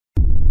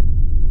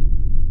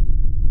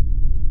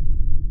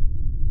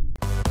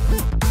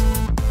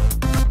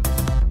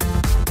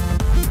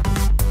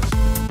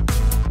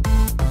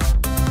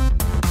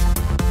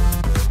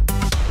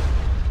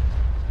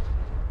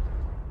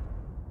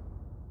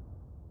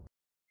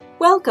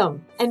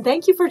Welcome, and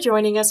thank you for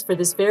joining us for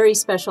this very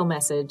special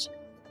message.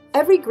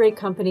 Every great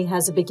company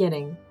has a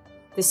beginning.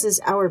 This is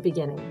our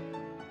beginning.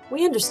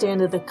 We understand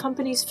that the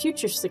company's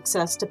future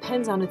success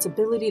depends on its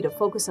ability to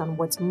focus on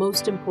what's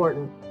most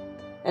important.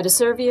 At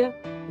Asirvia,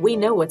 we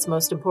know what's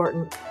most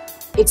important.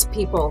 It's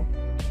people.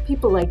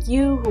 People like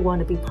you who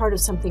want to be part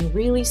of something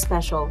really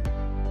special.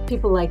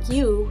 People like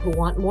you who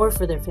want more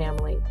for their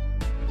family.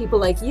 People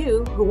like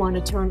you who want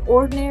to turn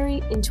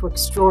ordinary into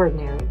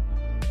extraordinary.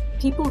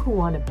 People who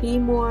want to be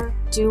more,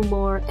 do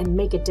more, and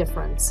make a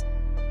difference.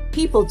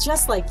 People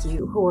just like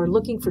you who are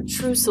looking for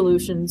true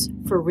solutions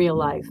for real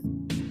life.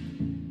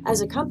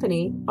 As a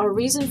company, our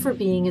reason for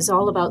being is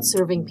all about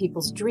serving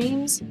people's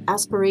dreams,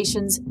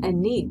 aspirations,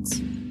 and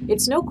needs.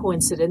 It's no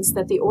coincidence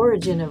that the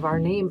origin of our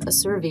name,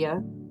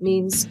 Asirvia,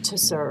 means to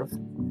serve.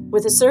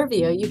 With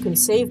Asirvia, you can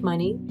save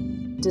money,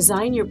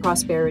 design your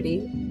prosperity,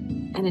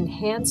 and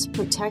enhance,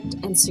 protect,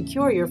 and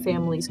secure your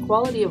family's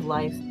quality of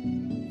life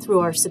through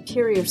our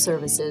superior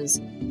services,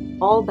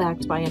 all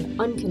backed by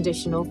an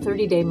unconditional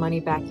 30-day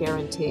money-back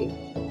guarantee,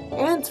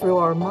 and through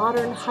our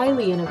modern,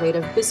 highly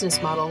innovative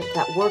business model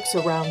that works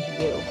around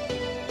you.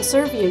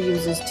 Asirvia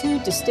uses two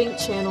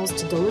distinct channels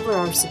to deliver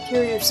our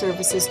superior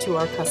services to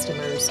our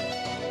customers.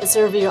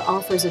 Asirvia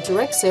offers a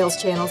direct sales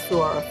channel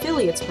through our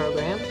affiliates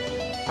program.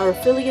 Our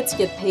affiliates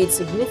get paid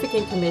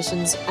significant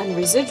commissions and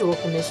residual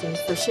commissions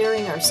for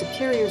sharing our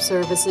superior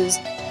services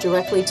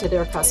directly to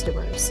their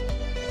customers.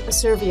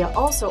 Asirvia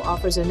also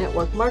offers a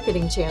network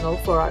marketing channel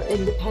for our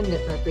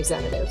independent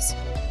representatives.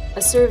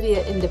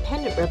 Asirvia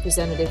independent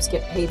representatives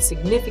get paid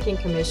significant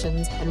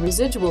commissions and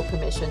residual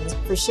commissions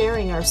for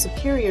sharing our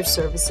superior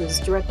services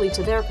directly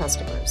to their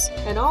customers,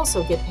 and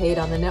also get paid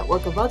on the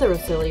network of other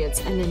affiliates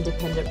and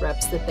independent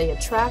reps that they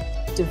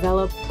attract,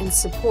 develop, and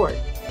support,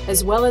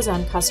 as well as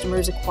on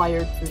customers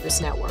acquired through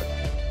this network.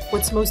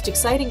 What's most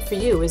exciting for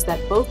you is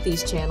that both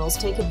these channels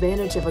take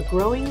advantage of a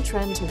growing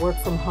trend to work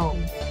from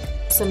home.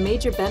 Some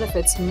major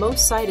benefits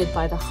most cited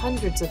by the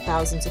hundreds of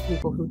thousands of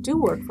people who do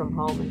work from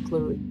home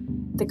include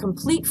the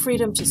complete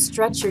freedom to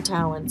stretch your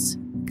talents,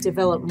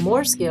 develop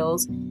more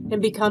skills,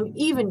 and become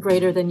even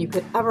greater than you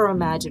could ever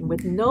imagine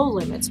with no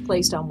limits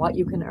placed on what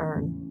you can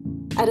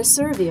earn. At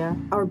Asirvia,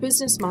 our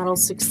business model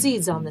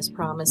succeeds on this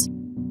promise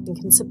and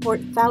can support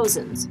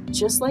thousands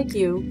just like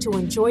you to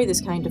enjoy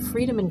this kind of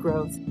freedom and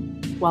growth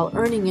while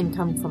earning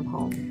income from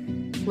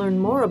home. Learn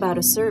more about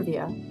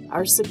Asirvia,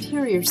 our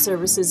superior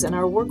services, and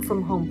our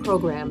work-from-home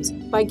programs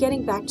by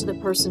getting back to the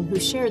person who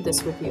shared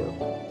this with you.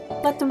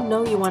 Let them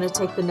know you want to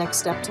take the next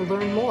step to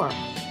learn more.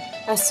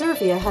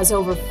 Asirvia has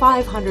over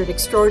 500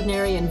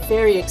 extraordinary and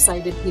very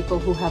excited people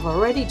who have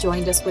already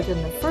joined us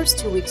within the first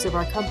 2 weeks of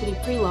our company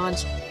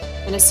pre-launch,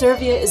 and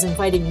Asirvia is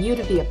inviting you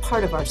to be a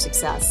part of our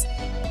success.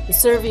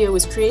 Asirvia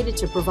was created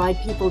to provide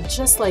people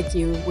just like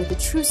you with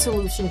a true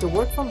solution to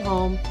work from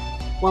home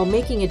while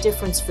making a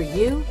difference for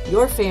you,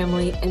 your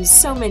family, and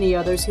so many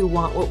others who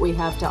want what we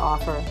have to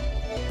offer.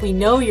 We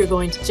know you're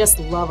going to just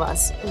love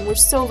us, and we're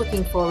so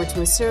looking forward to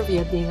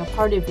Asirvia being a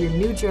part of your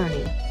new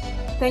journey.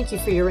 Thank you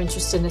for your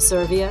interest in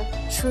Asirvia,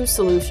 true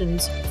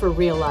solutions for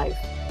real life.